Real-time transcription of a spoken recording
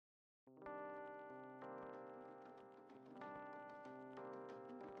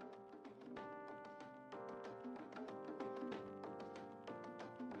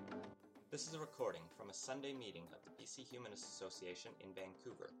This is a recording from a Sunday meeting of the BC Humanist Association in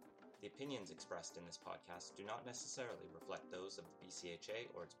Vancouver. The opinions expressed in this podcast do not necessarily reflect those of the BCHA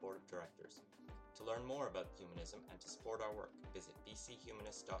or its board of directors. To learn more about humanism and to support our work, visit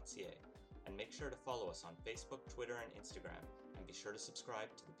bchumanist.ca, and make sure to follow us on Facebook, Twitter, and Instagram, and be sure to subscribe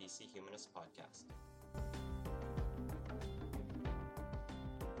to the BC Humanist podcast.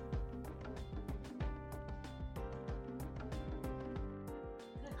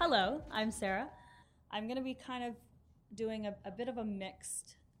 Hello, I'm Sarah. I'm going to be kind of doing a bit of a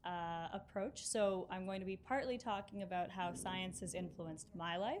mixed approach. So I'm going to be partly talking about how science has influenced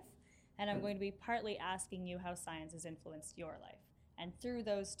my life, and I'm going to be partly asking you how science has influenced your life. And through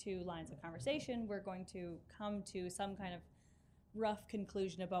those two lines of conversation, we're going to come to some kind of rough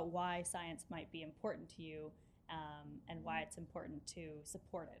conclusion about why science might be important to you and why it's important to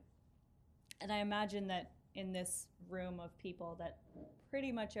support it. And I imagine that in this room of people that pretty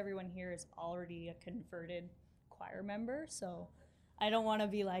much everyone here is already a converted choir member, so I don't want to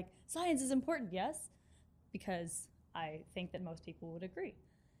be like, science is important, yes, because I think that most people would agree.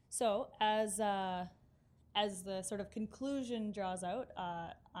 So as the sort of conclusion draws out,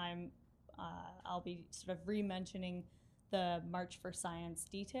 I'll be sort of re-mentioning the March for Science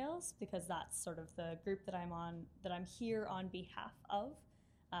details, because that's sort of the group that I'm here on behalf of.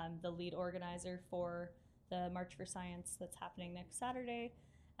 The lead organizer for the March for Science that's happening next Saturday,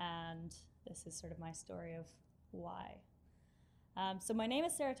 and this is sort of my story of why. So my name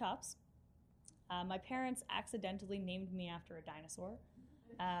is Sarah Tops. My parents accidentally named me after a dinosaur.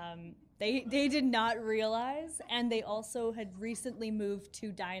 They did not realize, and they also had recently moved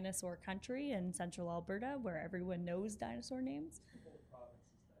to dinosaur country in central Alberta, where everyone knows dinosaur names.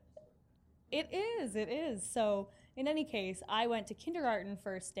 It is. So in any case, I went to kindergarten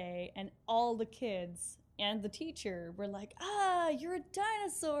first day, and all the kids and the teacher were like, you're a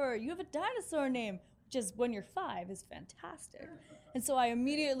dinosaur. You have a dinosaur name, which is, when you're 5, is fantastic. And so I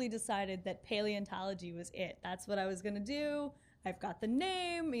immediately decided that paleontology was it. That's what I was going to do. I've got the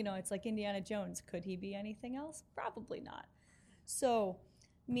name. You know, it's like Indiana Jones. Could he be anything else? Probably not. So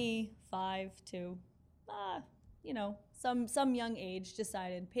me, 5 to, some young age,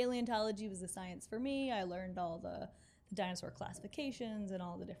 decided paleontology was the science for me. I learned all the dinosaur classifications and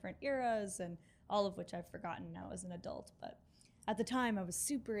all the different eras, and all of which I've forgotten now as an adult. But at the time, I was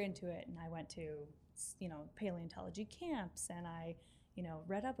super into it, and I went to, paleontology camps, and I,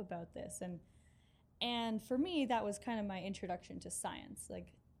 read up about this. And for me, that was kind of my introduction to science.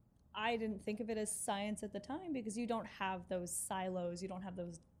 Like, I didn't think of it as science at the time because you don't have those silos, you don't have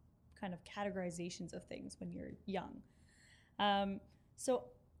those kind of categorizations of things when you're young. So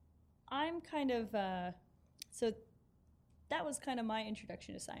I'm kind of, so that was kind of my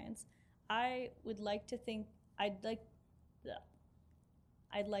introduction to science. I would like to think, I'd like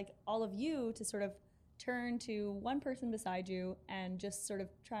all of you to sort of turn to one person beside you and just sort of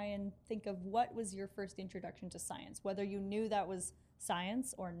try and think of what was your first introduction to science, whether you knew that was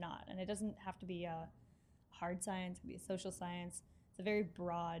science or not. And it doesn't have to be a hard science, it could be a social science. It's a very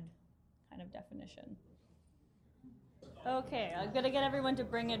broad kind of definition. Okay, I'm going to get everyone to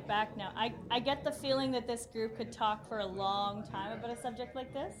bring it back now. I get the feeling that this group could talk for a long time about a subject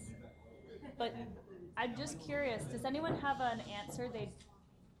like this, but I'm just curious, does anyone have an answer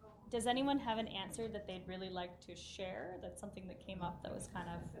that they'd really like to share? That's something that came up that was kind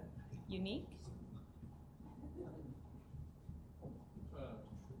of unique?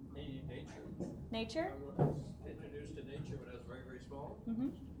 Nature. Nature? I was introduced to nature when I was very, very small. Mm-hmm.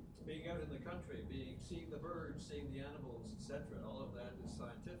 Being out in the country, seeing the birds, seeing the animals, etc. All of that is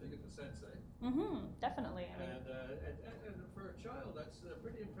scientific in a sense, eh? Mm-hmm. Definitely. And for a child, that's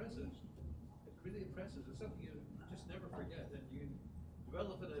pretty impressive. It's really impressive. It's something you just never forget, and you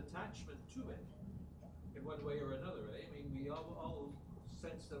develop an attachment to it in one way or another. Eh? I mean, we all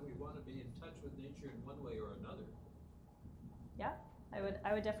sense that we want to be in touch with nature in one way or another. Yeah, I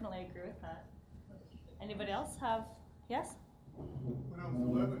would definitely agree with that. Anybody else have? Yes? When I was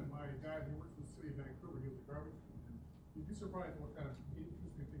 11, my dad, he worked for the city of Vancouver. He was a garbage man. You'd be surprised what kind of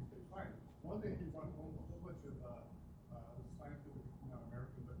interesting things they find. One day he brought home a whole bunch of scientific, not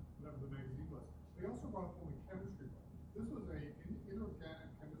American, but whatever the magazine was. They also brought home a chemistry book. This was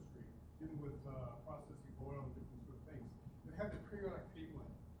inorganic chemistry dealing with processing oil and different sort of things. It had the periodic table in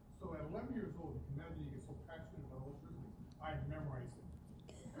it. So at 11 years old, you can imagine you get so passionate about all sorts of things. I memorized it.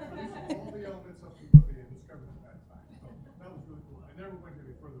 All the elements of what they had discovered at that time. So that was really cool. I never went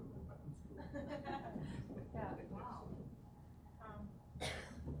any further with that in school. Yeah. Wow. I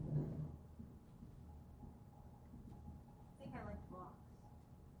think I like rocks.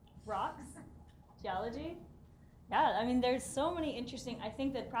 Rocks? Geology? Yeah, I mean, there's so many interesting. I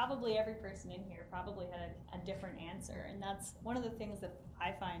think that probably every person in here probably had a different answer, and that's one of the things that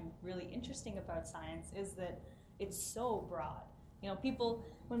I find really interesting about science is that it's so broad. You know, people,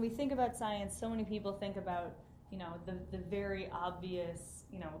 when we think about science, so many people think about, you know, the very obvious,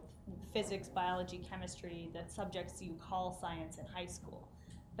 you know, physics, biology, chemistry, the subjects you call science in high school.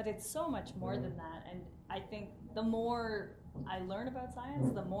 But it's so much more than that, and I think the more I learn about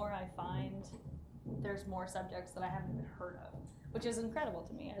science, the more I find there's more subjects that I haven't even heard of, which is incredible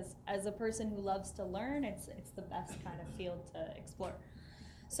to me. As a person who loves to learn, it's the best kind of field to explore.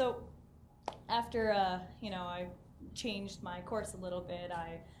 So after I changed my course a little bit.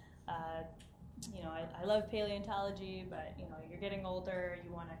 I love paleontology, but you're getting older,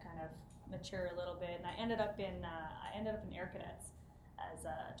 you want to kind of mature a little bit, and I ended up in Air Cadets as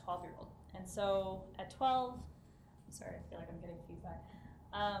a 12-year-old. And so at 12, I'm sorry, I feel like I'm getting feedback.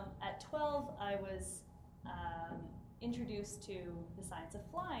 At 12, I was introduced to the science of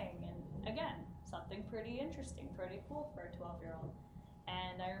flying, and again, something pretty interesting, pretty cool for a 12-year-old.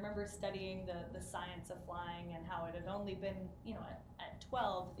 And I remember studying the science of flying and how it had only been, at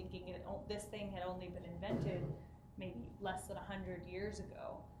 12, thinking this thing had only been invented maybe less than 100 years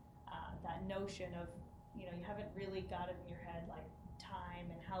ago. That notion of, you haven't really got it in your head, like time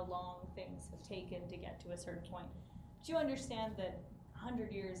and how long things have taken to get to a certain point. But you understand that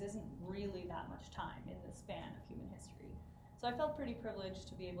 100 years isn't really that much time in the span of human history. So I felt pretty privileged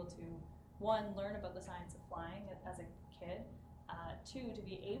to be able to, one, learn about the science of flying as a kid, two, to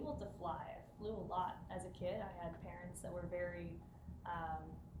be able to fly. I flew a lot as a kid. I had parents that were very,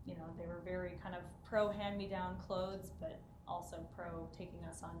 they were very kind of pro hand-me-down clothes, but also pro taking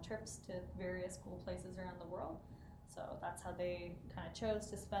us on trips to various cool places around the world. So that's how they kind of chose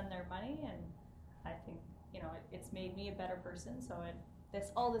to spend their money, and I think, it's made me a better person. So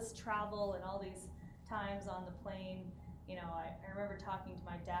all this travel and all these times on the plane, I remember talking to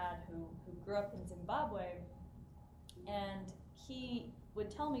my dad who grew up in Zimbabwe, and he would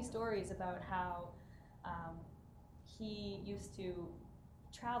tell me stories about how he used to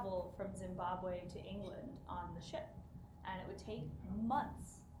travel from Zimbabwe to England on the ship, and it would take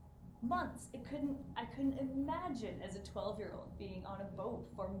months. I couldn't imagine as a 12-year-old being on a boat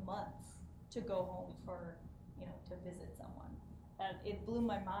for months to go home for, to visit someone. It blew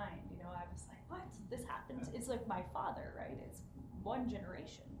my mind. I was like, what? This happened? It's like my father, right? It's one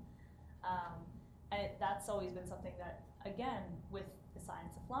generation. And that's always been something that, again, with the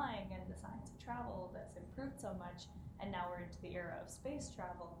science of flying and the science of travel that's improved so much, and now we're into the era of space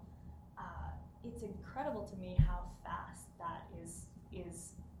travel, it's incredible to me how fast that is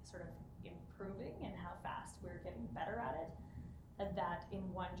sort of improving and how fast we're getting better at it. And that in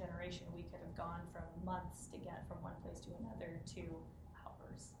one generation we could have gone from months to get from one place to another to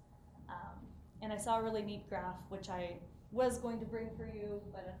hours. And I saw a really neat graph, which I was going to bring for you,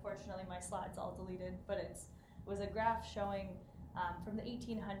 but unfortunately my slides all deleted. But it was a graph showing from the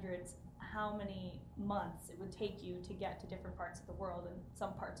 1800s how many months it would take you to get to different parts of the world, and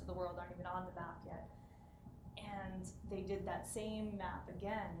some parts of the world aren't even on the map yet. And they did that same map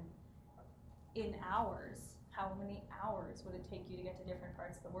again in hours. How many hours would it take you to get to different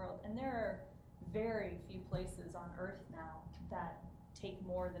parts of the world? And there are very few places on Earth now that take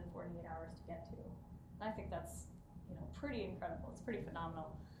more than 48 hours to get to. And I think that's, pretty incredible. It's pretty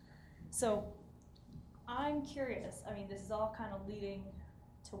phenomenal. So I'm curious. I mean, this is all kind of leading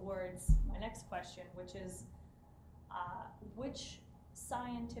towards my next question, which is which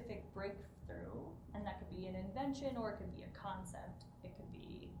scientific breakthrough, and that could be an invention or it could be a concept, it could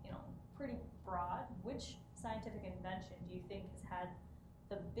be, pretty broad, which scientific invention do you think has had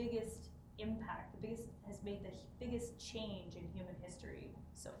the biggest impact, has made the biggest change in human history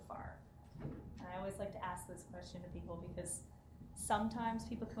so far? And I always like to ask this question to people because sometimes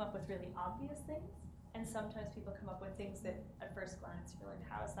people come up with really obvious things, and sometimes people come up with things that at first glance you're like,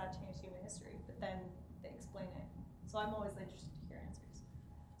 how has that changed human history? But then they explain it. So I'm always interested to hear answers.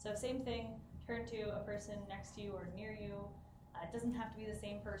 So same thing, turn to a person next to you or near you. It doesn't have to be the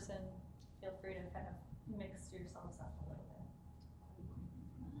same person. Feel free to kind of mix yourselves up a little bit.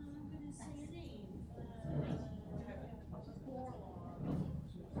 I'm going to say your name.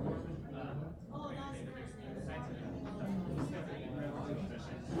 Oh, that's the first name.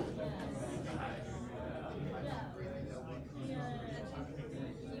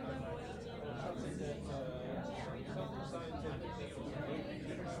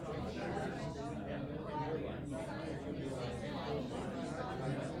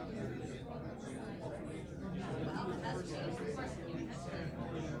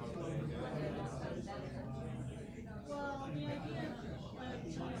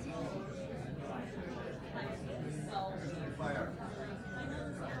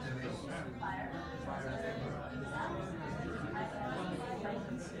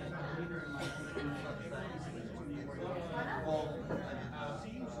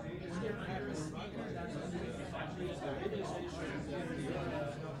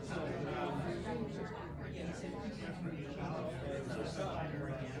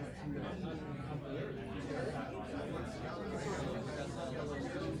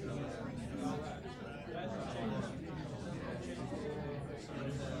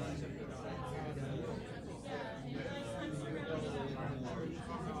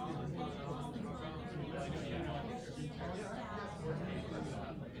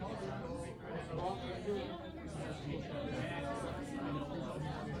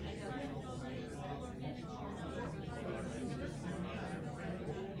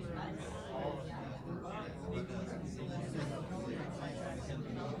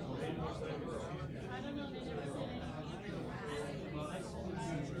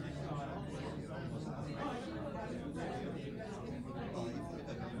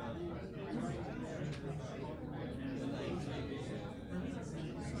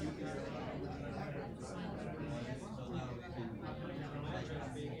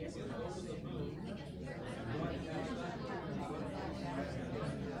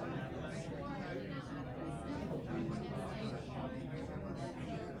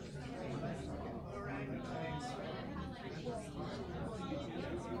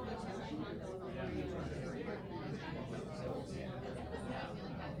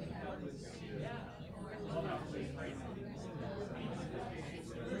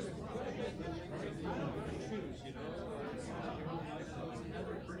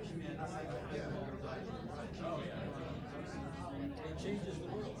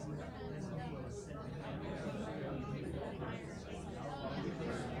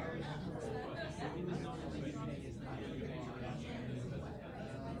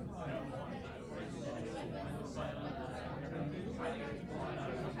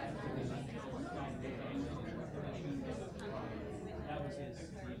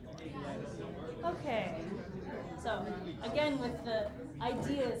 Okay, so again with the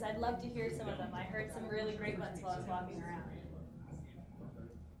ideas, I'd love to hear some of them. I heard some really great ones while I was walking around.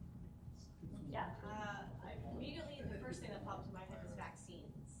 Yeah, Immediately, the first thing that popped in my head is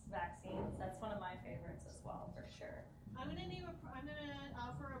vaccines. vaccines, that's one of my favorites as well, for sure. I'm gonna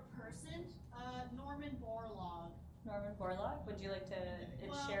offer a person, Norman Borlaug. Norman Borlaug, would you like to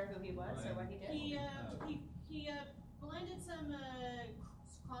Well, share who he was or what he did? He blended some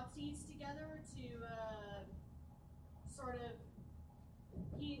crop seeds together to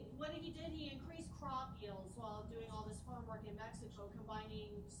what he did, he increased crop yields while doing all this farm work in Mexico,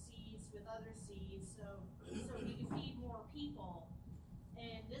 combining seeds with other seeds, so he could feed more people.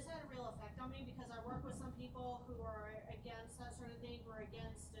 And this had a real effect on me because I work with some people who are against that sort of thing, who are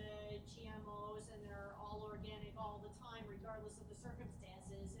against GMOs, and they're all organic all the time, regardless of the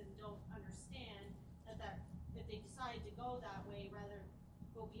circumstances, and don't understand that if they decide to go that way, rather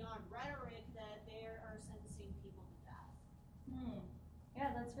go beyond rhetoric, that they are sentencing people to death.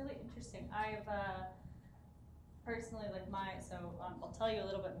 Yeah, that's really interesting. I've personally, I'll tell you a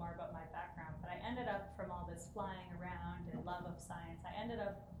little bit more about my background, but I ended up, from all this flying around and love of science, I ended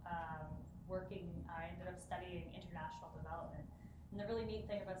up studying international development. And the really neat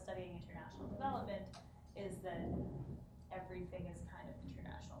thing about studying international development is that everything is kind of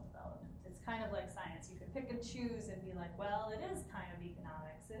international development. It's kind of like science. You can pick and choose and be like, well, it is kind of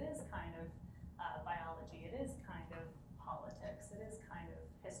economics, it is kind of biology, it is kind of politics, it is kind of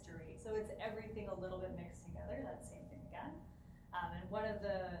history. So it's everything a little bit mixed together, that same thing again. And one of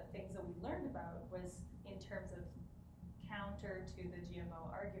the things that we learned about was, in terms of counter to the GMO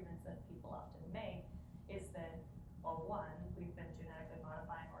arguments that people often make, is that, well, one, we've been genetically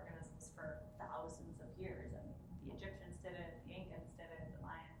modifying organisms for thousands of years. I mean, the Egyptians did it, the Incans did it, the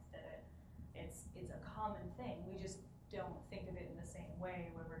Mayans did it. It's a common thing. We just don't think of it in the same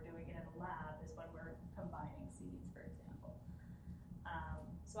way when we're doing it in a lab as when we're combining seeds, for example.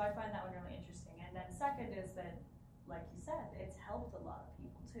 So I find that one really interesting. And then second is that, like you said, it's helped a lot of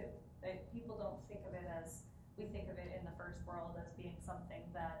people too. People don't think of it as, we think of it in the first world as being something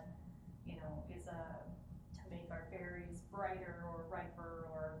that, is to make our berries brighter or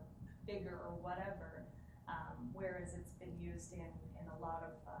riper or bigger or whatever. Whereas it's been used in a lot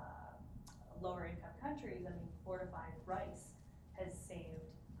of lower income countries. I mean, fortified rice has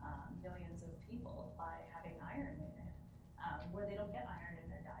saved millions of people by having iron in it, where they don't get iron in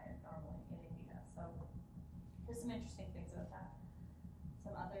their diet normally in India. So there's some interesting things about that.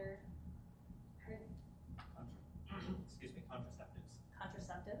 Some other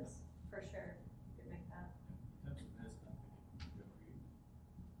contraceptives, for sure. Could make that.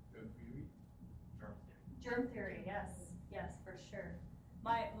 Germ theory, yes, for sure.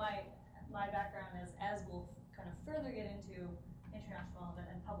 My background is, as we'll kind of further get into, international development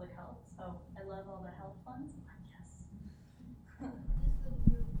and public health. So I love all the health ones. Yes. This little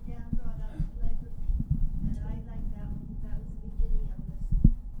group, Dan brought up leprosy, and I like that one. That was the beginning of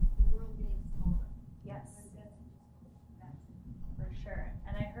the world getting smaller. Yes. For sure.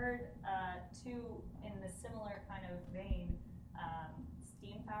 And I heard too, in the similar kind of vein,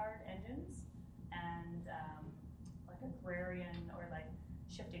 steam-powered engines and like agrarian, or like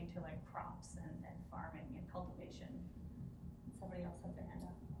shifting to like crops and farming and cultivation. Somebody else had their hand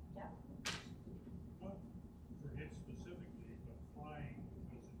up. Yeah. Not for it specifically, but flying,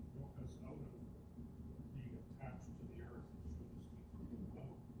 because it broke us out of being attached to the earth, so to speak.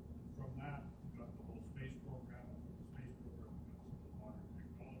 From that, we got the whole space program, and from the space program, we got some of the modern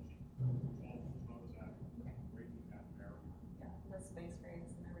technology, which all comes out of that, breaking that barrier. Yeah, the space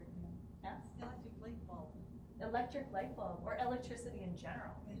race and everything. Yes? Electric light bulb. Electric light bulb, or electricity in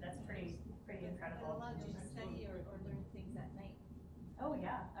general. That's pretty incredible. It allowed you to study or learn things at night. Oh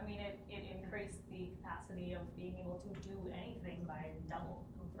yeah, I mean it increased the capacity of being able to do anything by double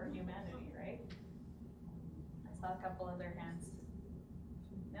for humanity, right? I saw a couple other hands.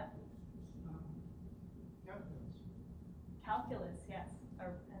 Yep. Calculus, yes,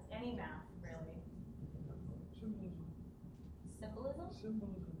 or any math really. Symbolism?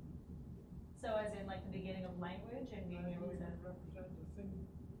 Symbolism. So as in like the beginning of language and being able to represent the thing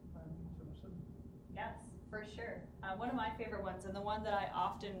by means of a symbol. Yes, for sure. One of my favorite ones, and the one that I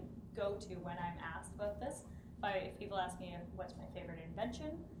often go to when I'm asked about this, if people ask me what's my favorite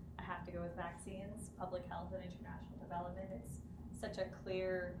invention, I have to go with vaccines, public health, and international development. It's such a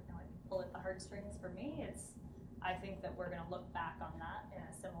clear, like, pull at the heartstrings for me. I think that we're going to look back on that in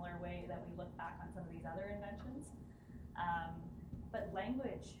a similar way that we look back on some of these other inventions. But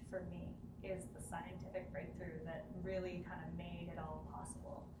language, for me, is the scientific breakthrough that really kind of made it all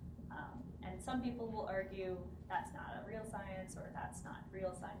possible. And some people will argue that's not a real science, or that's not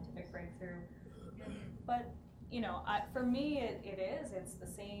real scientific breakthrough. But for me, it is. It's the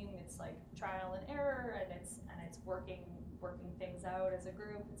same. It's like trial and error, and it's working things out as a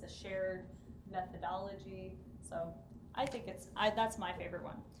group. It's a shared methodology. So I think that's my favorite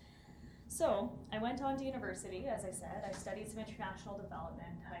one. So I went on to university, as I said. I studied some international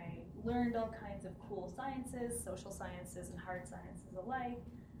development. I learned all kinds of cool sciences, social sciences and hard sciences alike,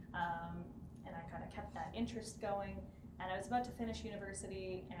 and I kind of kept that interest going. And I was about to finish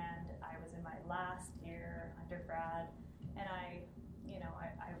university, and I was in my last year undergrad, and I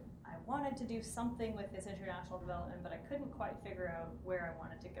wanted to do something with this international development, but I couldn't quite figure out where I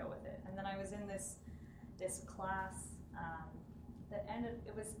wanted to go with it. And then I was in this class that ended.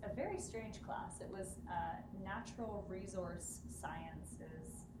 It was a very strange class. It was natural resource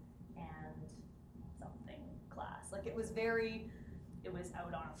sciences and something class. Like, it was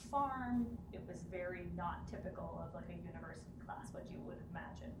out on a farm. It was very not typical of like a university class, what you would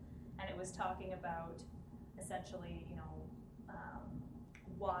imagine. And it was talking about essentially,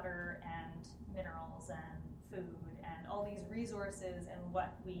 water and minerals and food and all these resources and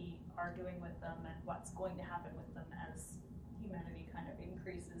what we are doing with them and what's going to happen with them as humanity kind of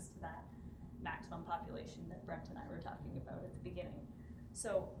increases to that maximum population that Brent and I were talking about at the beginning.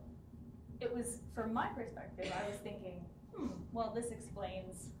 So it was, from my perspective, I was thinking, well, this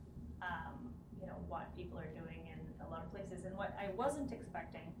explains, what people are doing in a lot of places. And what I wasn't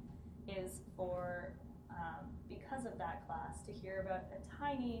expecting is for, because of that class, to hear about a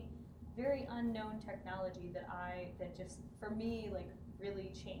tiny, very unknown technology that just, for me, like,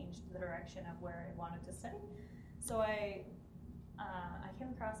 really changed the direction of where I wanted to study. So I came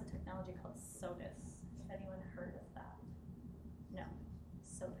across a technology called SODIS. Has anyone heard of that? No.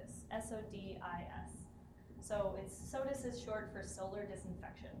 SODIS. SODIS. So SODIS is short for solar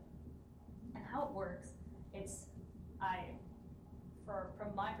disinfection. And how it works,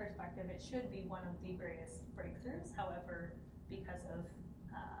 from my perspective, it should be one of the greatest breakthroughs. However, because of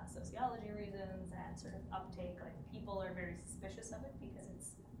sociology reasons and sort of uptake, like, people are very suspicious of it because it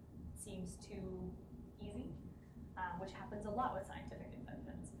seems too easy, which happens a lot with scientific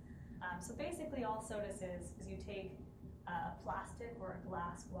inventions. So basically all SODIS is you take a plastic or a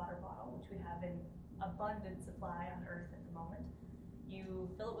glass water bottle, which we have in abundant supply on Earth at the moment. You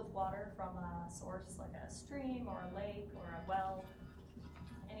fill it with water from a source like a stream or a lake or a well,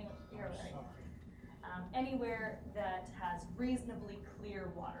 anywhere that has reasonably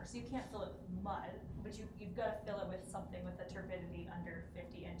clear water. So you can't fill it with mud, but you've got to fill it with something with a turbidity under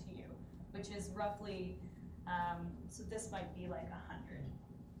 50 NTU, which is roughly, so this might be like 100.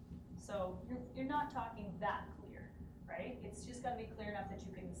 So you're not talking that clear, right? It's just got to be clear enough that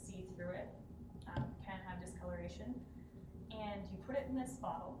you can see through it, can't have discoloration. And you put it in this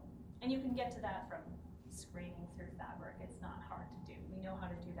bottle, and you can get to that from screening through fabric. It's not hard to do. We know how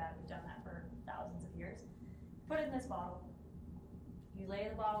to do that. We've done that for thousands of years. Put it in this bottle. You lay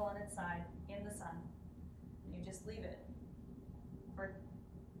the bottle on its side in the sun, and you just leave it for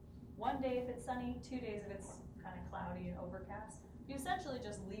 1 day if it's sunny, 2 days if it's kind of cloudy and overcast. You essentially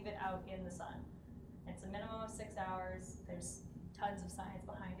just leave it out in the sun. It's a minimum of 6 hours. There's tons of science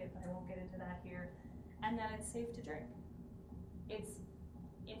behind it, but I won't get into that here. And then it's safe to drink. It's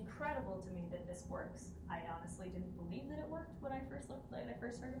incredible to me that this works. I honestly didn't believe that it worked when I first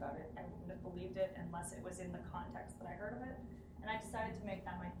heard about it. I wouldn't have believed it unless it was in the context that I heard of it. And I decided to make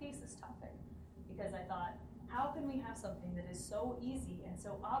that my thesis topic because I thought, how can we have something that is so easy and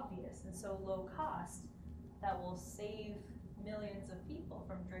so obvious and so low cost that will save millions of people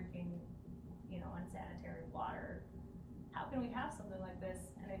from drinking, unsanitary water? How can we have something like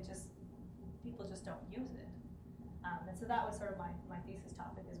this and people just don't use it? And so that was sort of my thesis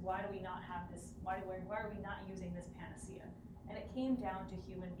topic, is why do we not have this, why are we not using this panacea? And it came down to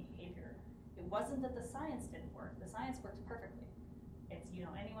human behavior. It wasn't that the science didn't work. The science works perfectly. It's,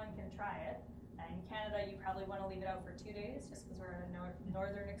 anyone can try it. In Canada, you probably want to leave it out for 2 days just because we're at a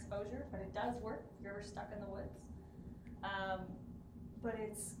northern exposure, but it does work if you're ever stuck in the woods. But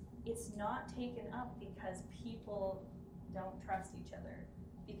it's not taken up because people don't trust each other.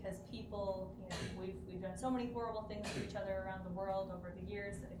 Because people, we've done so many horrible things to each other around the world over the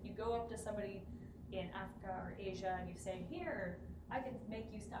years that if you go up to somebody in Africa or Asia and you say, here, I can make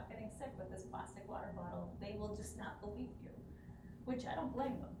you stop getting sick with this plastic water bottle, they will just not believe you, which I don't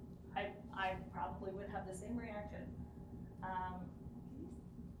blame them. I probably would have the same reaction.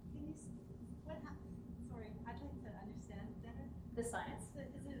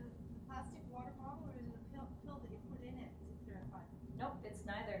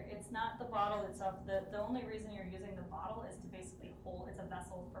 itself, the only reason you're using the bottle is to basically hold, it's a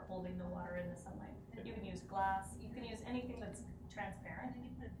vessel for holding the water in the sunlight. You can use glass, you can use anything that's transparent. And then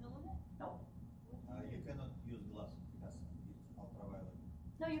you put a pill in it? No, You cannot use glass because it's ultraviolet.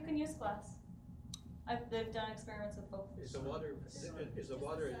 no, you can use glass. They've done experiments with both. Is the water initially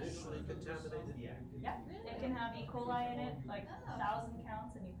contaminated? Yeah, it can have E. coli in it, like 1,000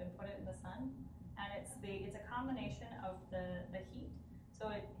 counts, and you can put it in the sun. And it's a combination of the heat. So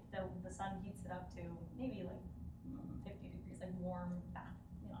the sun heats it up to maybe like 50 degrees, like warm bath,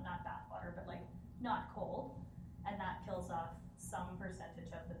 not bath water, but like not cold. And that kills off some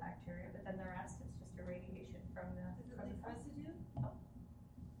percentage of the bacteria, but then the rest is just irradiation from the sun. Residue?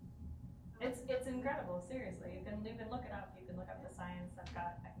 It's incredible, seriously. You can look it up. You can look up the science. I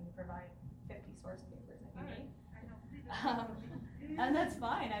can provide 50 source papers if you need. I know. And that's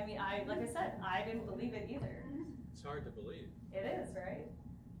fine. I mean, like I said, I didn't believe it either. It's hard to believe. It is, right?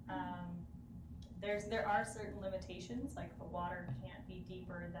 There are certain limitations, like the water can't be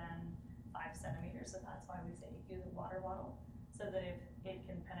deeper than 5 centimeters, so that's why we say use a water bottle, so that if it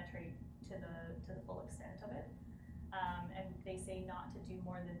can penetrate to the full extent of it. And they say not to do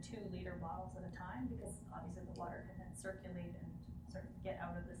more than 2-liter bottles at a time, because obviously the water can then circulate and sort of get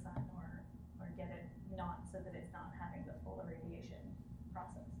out of the sun or get it not, so that it's not having the full irradiation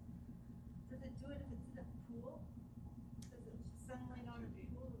process. Does it do it if it's in a pool? Does it sunlight on a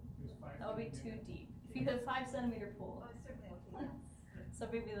pool? That would be too deep. If you had a 5 centimeter pool, Oh, certainly, okay, yes. so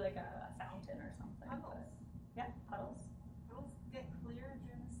maybe like a fountain or something. Puddles. Yeah, puddles. Puddles get clear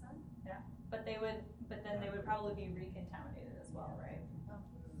during the sun? But then they would probably be recontaminated as well, right?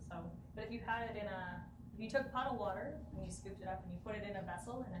 So, but if you had it if you took puddle water and you scooped it up and you put it in a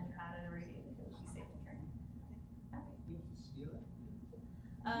vessel and then you had it irradiated, it would be safe to drink. You have to seal it?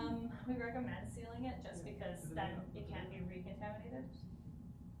 We recommend sealing it just because then it can't be recontaminated.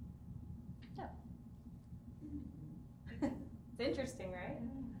 Yeah. It's interesting, right?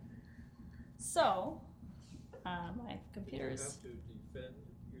 So, my computer's. You have to defend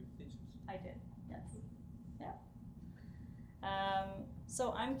your thesis. I did, yes. Yeah.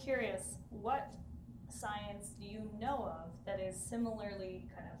 So I'm curious, what science do you know of that is similarly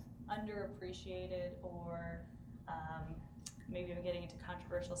kind of underappreciated, or maybe I'm getting into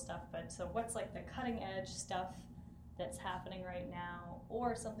controversial stuff, but so what's like the cutting edge stuff that's happening right now,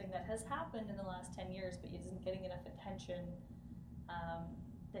 or something that has happened in the last 10 years but isn't getting enough attention,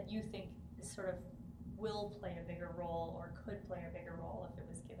 that you think is sort of will play a bigger role or could play a bigger role if it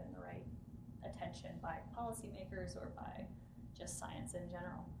was given the right attention by policymakers or by just science in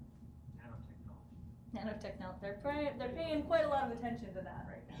general? Nanotechnology. They're paying quite a lot of attention to that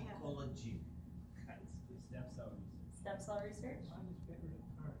right now. Ecology. Stem cell research. Mine is get rid of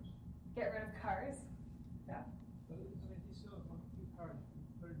cars. Get rid of cars. Yeah. But I mean, you still have 2 cars, you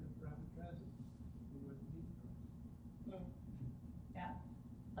put it in rapid transit, you wouldn't need cars. Yeah.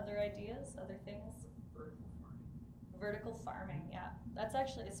 Other ideas, other things. Vertical farming. Vertical farming, yeah. That's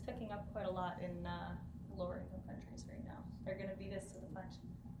actually, it's picking up quite a lot in lower income countries right now. They're going to beat us to the punch.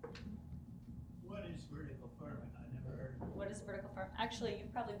 What is vertical farming? I never heard of it. What is vertical farming? Actually,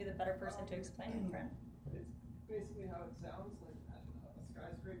 you'd probably be the better person to explain it, friend. It's basically how it sounds, like a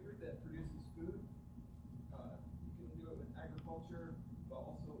skyscraper that produces food. You can do it with agriculture, but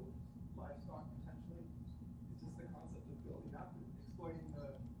also livestock potentially. It's just the concept of building up, exploiting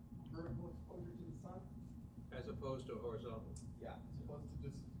the vertical exposure to the sun. As opposed to horizontal. Yeah, as opposed to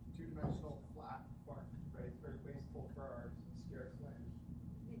just 2-dimensional flat farming, right? It's very wasteful for our scarce land.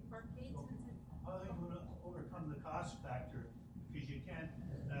 Big arcades, is it? How are they going to overcome the cost factor? Because you can't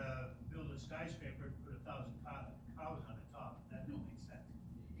build a skyscraper and put 1,000 cows on the top. That don't make sense.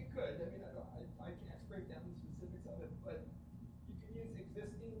 You could, I mean, I can't break down the specifics of it, but you can use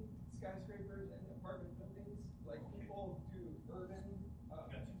existing skyscrapers and apartment buildings, like people do urban,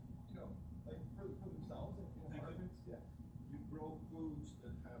 Gotcha. you know, like for themselves in Thank you. apartments, yeah. You grow foods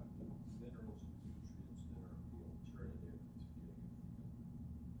that have the minerals and nutrients that are the alternative to getting it.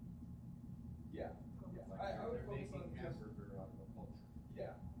 Yeah, Like I would they're focus on making just, hamburger out of a poultry.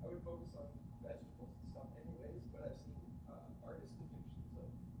 yeah, I would focus on vegetables and stuff anyways, but I've seen, artist depictions of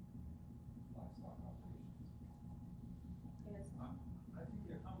livestock operations. Yes. I think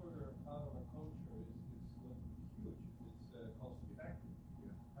the hamburger out of a culture is going to be huge if it's cost effective.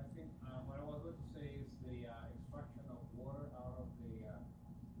 I think what I was going to say is the extraction of water out of the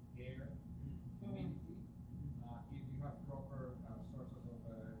air, humidity. If you have proper sources of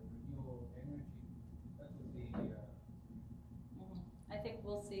renewable energy, that would be. I think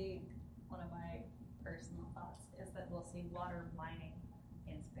we'll see, one of my personal thoughts is that we'll see water mining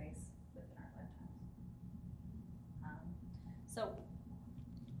in space within our lifetimes. So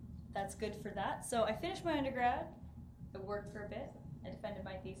that's good for that. So I finished my undergrad. I worked for a bit. I defended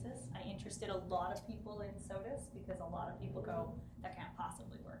my thesis. I interested a lot of people in SOTUS because a lot of people go, that can't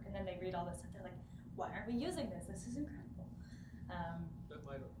possibly work. And then they read all this and they're like, why aren't we using this? This is incredible. That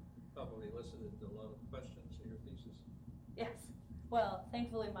might have probably elicited a lot of questions in your thesis. Yes. Well,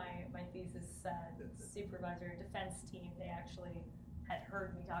 thankfully my thesis supervisor defense team, they actually had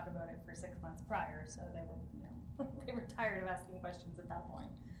heard me talk about it for 6 months prior, so they were, they were tired of asking questions at that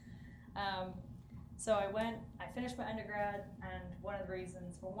point. So I finished my undergrad, and one of the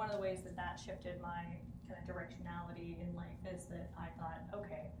ways that shifted my kind of directionality in life is that I thought,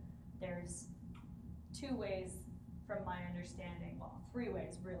 okay, there's 2 ways from my understanding, well, 3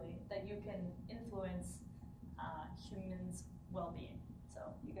 ways really, that you can influence humans' well-being. So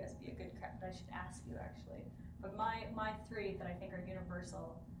you guys be a good crowd. I should ask you actually. But my 3 that I think are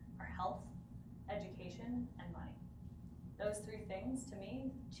universal are health, education, and money. Those 3 things, to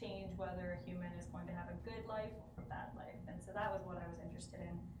me, change whether a human is going to have a good life or a bad life. And so that was what I was interested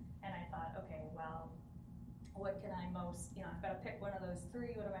in. And I thought, okay, well, what can I most, I've got to pick one of those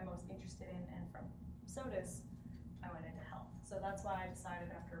 3, what am I most interested in? And from SOTUS, I went into health. So that's why I decided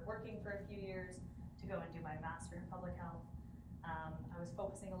after working for a few years to go and do my master in public health. I was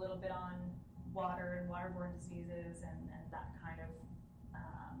focusing a little bit on water and waterborne diseases and that kind of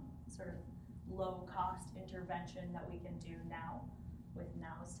sort of low-cost intervention that we can do now with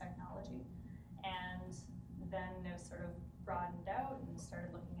now's technology. And then it was sort of broadened out and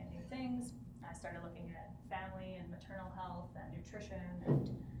started looking at new things. I started looking at family and maternal health and nutrition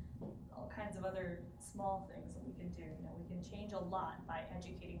and all kinds of other small things that we can do. We can change a lot by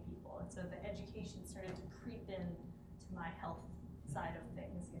educating people. And so the education started to creep in to my health side of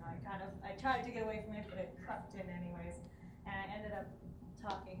things. I tried to get away from it, but it crept in anyways. And I ended up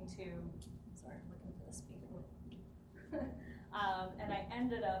talking to, looking for the speaker. And I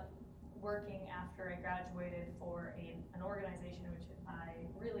ended up working after I graduated for an organization which I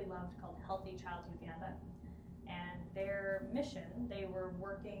really loved called Healthy Child Uganda. And their mission, they were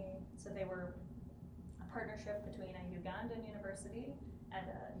a partnership between a Ugandan university and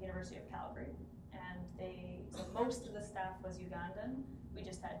a University of Calgary. And so most of the staff was Ugandan. We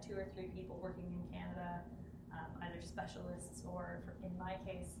just had 2 or 3 people working in Canada, either specialists or, in my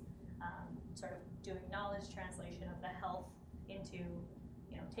case, sort of doing knowledge translation of the health into,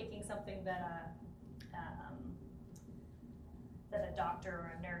 taking something that a doctor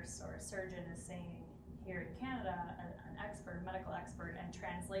or a nurse or a surgeon is saying here in Canada, an expert, medical expert, and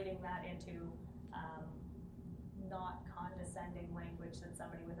translating that into not condescending language that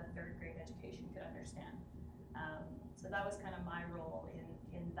somebody with a 3rd grade education could understand. So that was kind of my role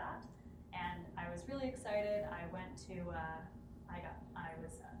in that. And I was really excited. I went to, I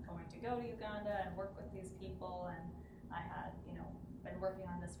was going to go to Uganda and work with these people, and I had, been working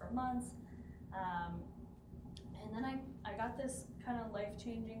on this for months. And then I got this kind of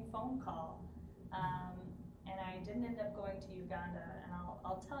life-changing phone call. And I didn't end up going to Uganda, and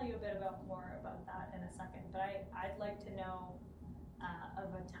I'll tell you a bit more about that in a second. But I'd like to know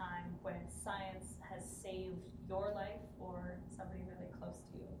of a time when science has saved your life or somebody really close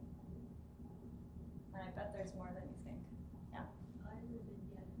to you. And I bet there's more than you think. Yeah. I live in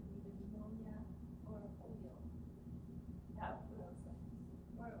either pneumonia or polio. Yeah.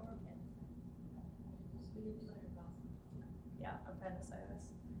 Or Yeah,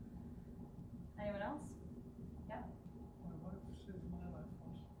 appendicitis. Anyone else? Yeah. I wanted to save my life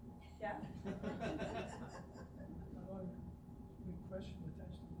first. Yeah. I want to big question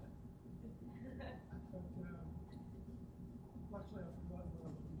attached to that. But luckily I forgot what I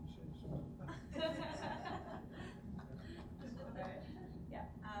was going to say. So. Yeah.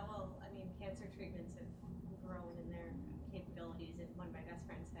 Well, I mean, cancer treatments have grown in their capabilities. And one of my best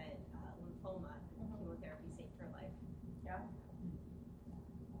friends had lymphoma. Chemotherapy saved her life. Yeah.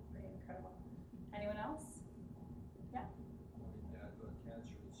 Pretty incredible. Anyone else? Yeah. My dad got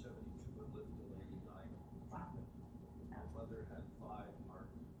cancer at 72 but lived till 89. Wow. My mother had 5 heart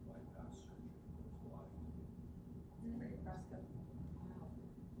bypass surgery. It was alive. Pretty impressive.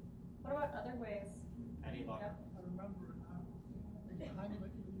 What about other ways? Any luck? Yep. I remember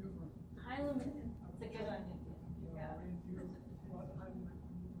Heimlich maneuver. Heimlich. It's a good one. Yeah.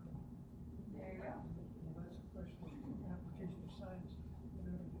 There you go. That's a question of application of science in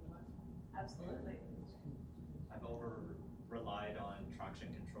everyday life. Absolutely. I've over-relied on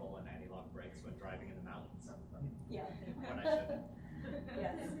traction control and anti-lock brakes when driving in the mountains. Yeah. When I shouldn't.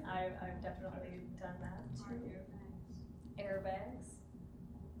 Yes, I've definitely done that too. Airbags.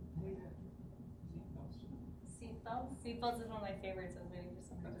 Seatbelts. Seatbelts is one of my favorites. I was waiting for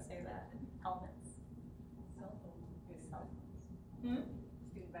somebody to say that. Helmets. Cell phones. Cell phones. Hmm?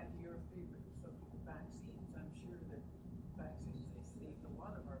 Getting back to your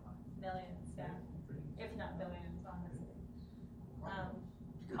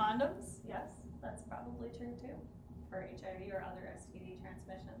or other STD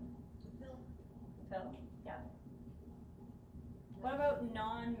transmission? Pill. Pill, yeah. What about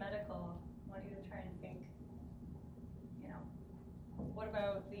non-medical? What do you try and think? You know, what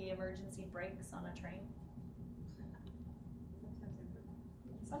about the emergency brakes on a train?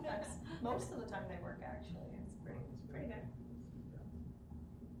 Sometimes, most of the time they work actually. It's pretty good.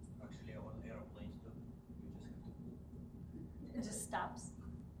 Actually, on airplanes too. You It just stops.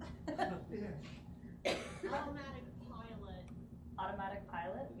 Automatic pilot. Automatic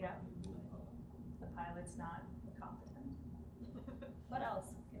pilot, yeah. The pilot's not competent. What else?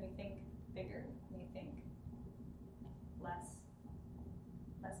 Can we think bigger? Can we think less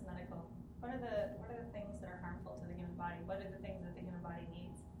medical? What are the things that are harmful to the human body? What are the things that the human body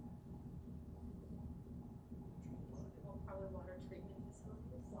needs? Well, probably water treatment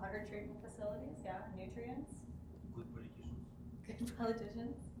facilities. Water treatment facilities, yeah. Nutrients. Good politicians. Good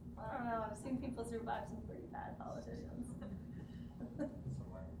politicians. I don't know. I've seen people survive some pretty bad politicians.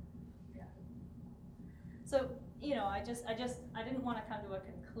 Yeah. So, you know, I didn't want to come to a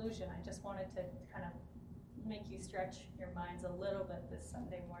conclusion. I just wanted to kind of make you stretch your minds a little bit this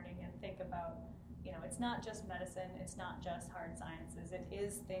Sunday morning and think about, you know, it's not just medicine, it's not just hard sciences. It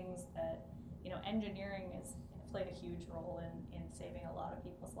is things that, you know, engineering has played a huge role in saving a lot of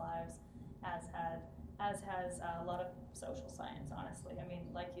people's lives, as has a lot of social science, honestly. I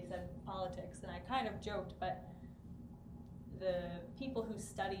mean, like you said, politics, and I kind of joked, but the people who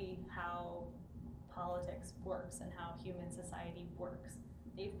study how politics works and how human society works,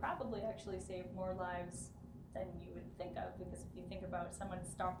 they've probably actually saved more lives than you would think of, because if you think about someone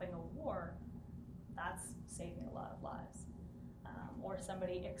stopping a war, that's saving a lot of lives. Or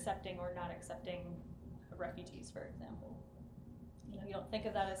somebody accepting or not accepting refugees, for example. You know, you don't think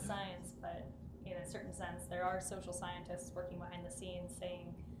of that as science, but in a certain sense, there are social scientists working behind the scenes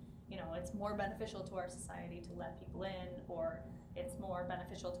saying, you know, it's more beneficial to our society to let people in, or it's more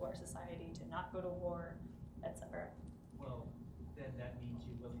beneficial to our society to not go to war, etc. Well, then that means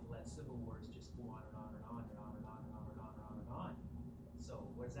you're willing to let civil wars just go on and on and on and on and on and on and on and on and on. So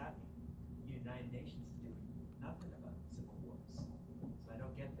what does that mean? The United Nations is doing nothing about civil wars. So I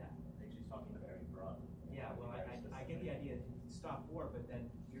don't get that. I think she's talking very broadly. Yeah, well, I get the idea to stop war, but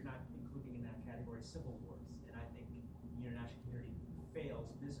then you're not including in that category civil wars. And I think the international community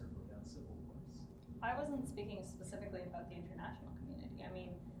fails miserably on civil wars. I wasn't speaking specifically about the international community. I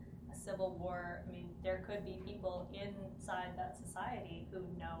mean, a civil war, I mean, there could be people inside that society who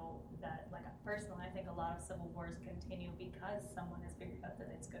know that, like, personally, I think a lot of civil wars continue because someone has figured out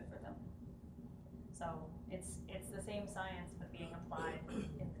that it's good for them. So it's the same science, but being applied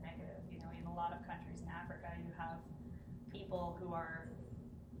in the negative. You know, in a lot of countries in Africa, you have people who are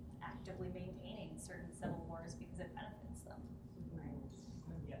actively maintaining certain civil wars because it benefits them.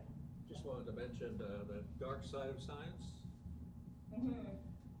 Yeah. Just wanted to mention the dark side of science,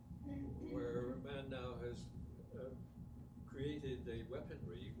 where man now has created a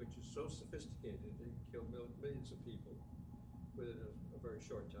weaponry which is so sophisticated it can kill millions of people within a very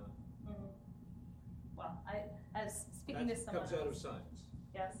short time. Well, I was speaking to someone comes out of else. science.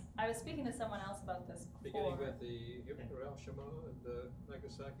 Yes, I was speaking to someone else about this before. Beginning with the Hiroshima and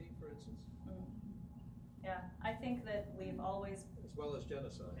Nagasaki, for instance. Yeah, I think that we've always, as well as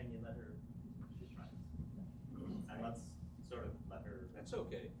genocide. And you let her, she's right. And let's sort of let her. That's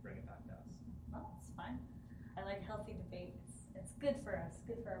okay. Bring it back to us. well, it's fine. I like healthy debate. It's good for us,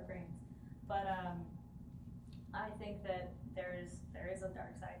 good for our brains. But I think that there is a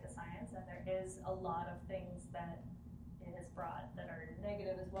dark side to science, and there is a lot of things that it has brought that are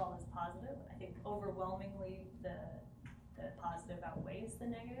negative as well as positive. I think overwhelmingly the positive outweighs the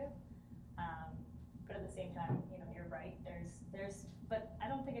negative. But at the same time, you know, you're right. But I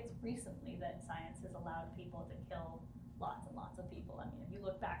don't think it's recently that science has allowed people to kill lots and lots of people. I mean, if you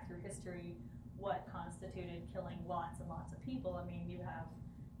look back through history, what constituted killing lots and lots of people? I mean, you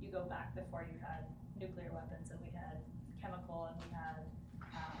go back before you had nuclear weapons, and we had chemical, and we had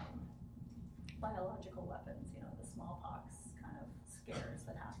biological weapons. You know, the smallpox kind of scares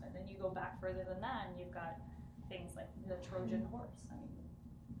that happened. And you go back further than that, and you've got things like the Trojan horse. I mean,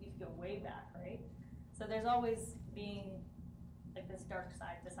 you go way back, right? So there's always being like this dark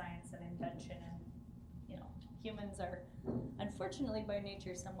side to science and invention, and you know, humans are unfortunately by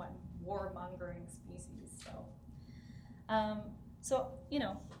nature somewhat warmongering species. So you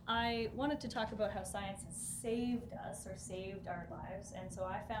know, I wanted to talk about how science has saved us or saved our lives, and so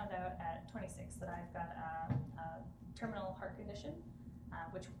I found out at 26 that I've got a terminal heart condition,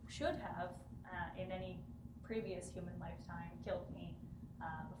 which should have in any previous human lifetime killed me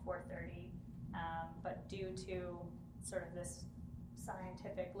before 30. But due to sort of this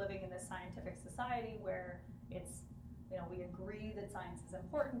living in this scientific society where it's we agree that science is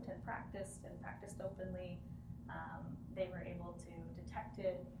important and practiced openly. They were able to detect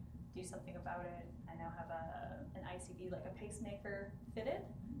it, do something about it. I now have an ICD, like a pacemaker fitted,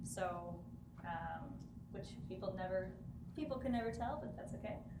 so which people can never tell, but that's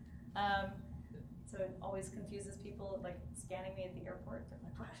okay. So it always confuses people, like scanning me at the airport. They're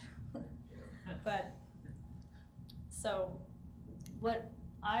like, what? But so what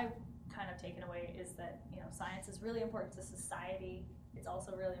I've kind of taken away is that science is really important to society. It's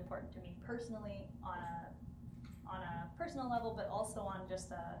also really important to me personally on a personal level, but also on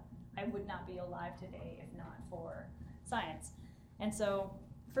just I would not be alive today if not for science. And so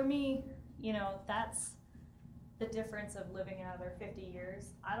for me, that's the difference of living another 50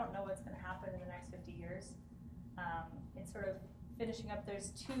 years. I don't know what's going to happen in the next 50 years. It's sort of finishing up,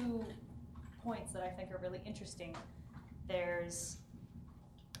 there's 2 points that I think are really interesting.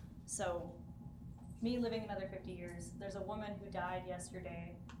 So me living another 50 years, there's a woman who died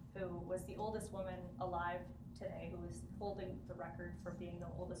yesterday who was the oldest woman alive today, who is holding the record for being the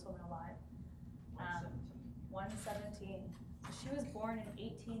oldest woman alive. 117. She was born in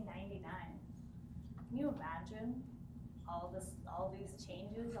 1899. Can you imagine all these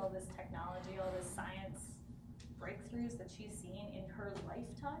changes, all this technology, all this science breakthroughs that she's seen in her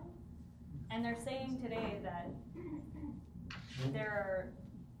lifetime? And they're saying today that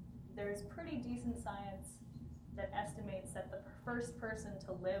there's pretty decent science that estimates that the first person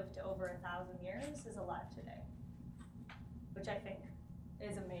to live to over 1,000 years is alive today, which I think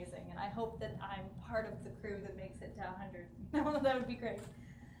is amazing. And I hope that I'm part of the crew that makes it to 100. That would be great.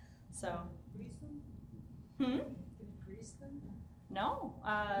 So. Grease them? Hmm? Can you grease them? No,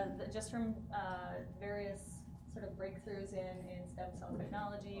 just from various sort of breakthroughs in stem cell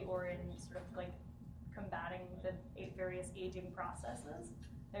technology or in sort of like combating the various aging processes.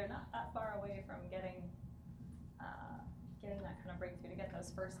 They're not that far away from getting that kind of breakthrough to get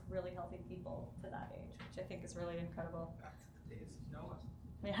those first really healthy people to that age, which I think is really incredible. Back to the days of Noah.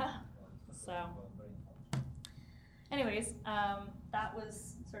 Yeah. So, anyways, that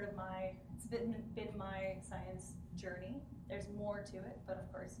was sort of it's been my science journey. There's more to it, but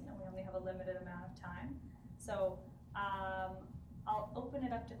of course, we only have a limited amount of time. So I'll open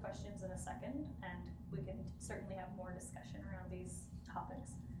it up to questions in a second, and we can certainly have more discussion around these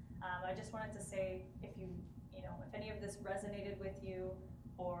topics. I just wanted to say, if any of this resonated with you,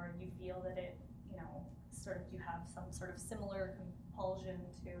 or you feel that it, you have some sort of similar compulsion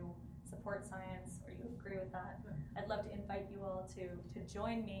to support science, or you agree with that, I'd love to invite you all to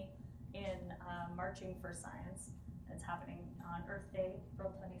join me in Marching for Science. It's happening on Earth Day,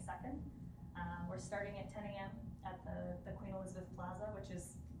 April 22nd. We're starting at 10 a.m. at the Queen Elizabeth Plaza, which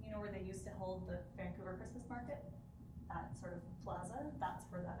is, where they used to hold the Vancouver Christmas Market. That sort of plaza, that's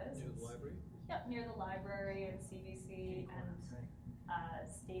where that is. Near the library? Yep, near the library and CBC and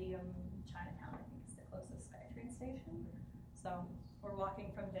Stadium Chinatown, I think is the closest SkyTrain station. So we're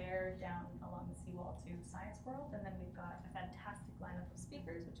walking from there down along the seawall to Science World, and then we've got a fantastic lineup of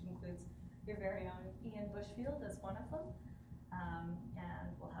speakers, which includes your very own Ian Bushfield as one of them.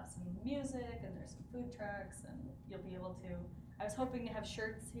 And we'll have some music, and there's some food trucks, and you'll be able to, I was hoping to have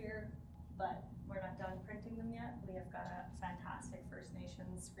shirts here, but we're not done printing them yet. We have got a fantastic First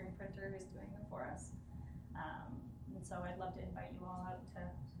Nations screen printer who's doing them for us. And so I'd love to invite you all out to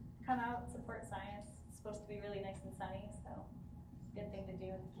come out, support science. It's supposed to be really nice and sunny, so good thing to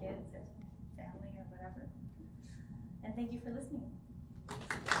do with kids or family or whatever. And thank you for listening.